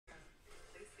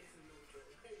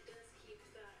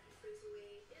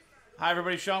Hi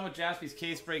everybody, Sean with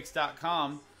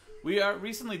JaspysCaseBreaks.com. We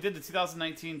recently did the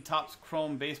 2019 Topps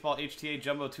Chrome Baseball HTA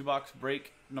Jumbo 2-box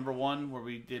break number 1, where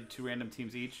we did 2 random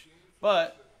teams each.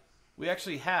 But we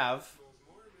actually have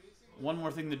one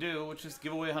more thing to do, which is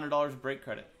give away $100 of break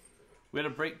credit. We had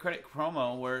a break credit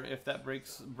promo where if that break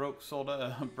sold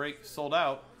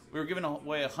out, we were giving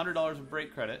away $100 of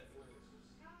break credit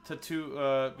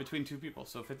to between 2 people,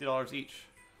 so $50 each.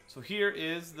 So here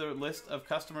is the list of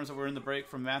customers that were in the break,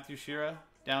 from Matthew Shira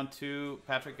down to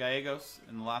Patrick Gallegos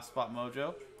in the last spot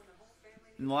mojo.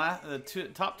 And the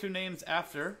top 2 names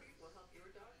after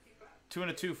 2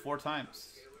 and a 2 4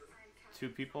 times. 2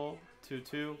 people,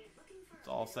 2. It's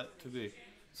all set to be.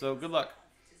 So good luck.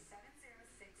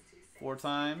 4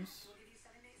 times.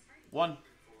 1,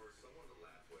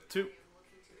 2,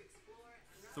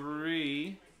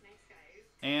 3,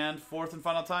 and 4th and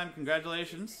final time.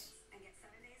 Congratulations,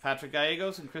 Patrick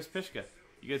Gallegos and Chris Pishka.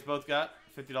 You guys both got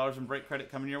 $50 in break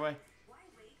credit coming your way.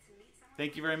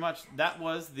 Thank you very much. That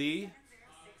was the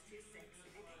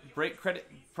break credit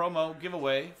promo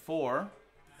giveaway for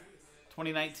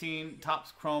 2019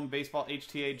 Topps Chrome Baseball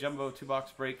HTA Jumbo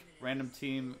 2-box break random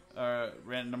team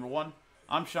random number 1.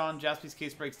 I'm Sean,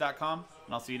 JaspysCaseBreaks.com,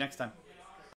 and I'll see you next time.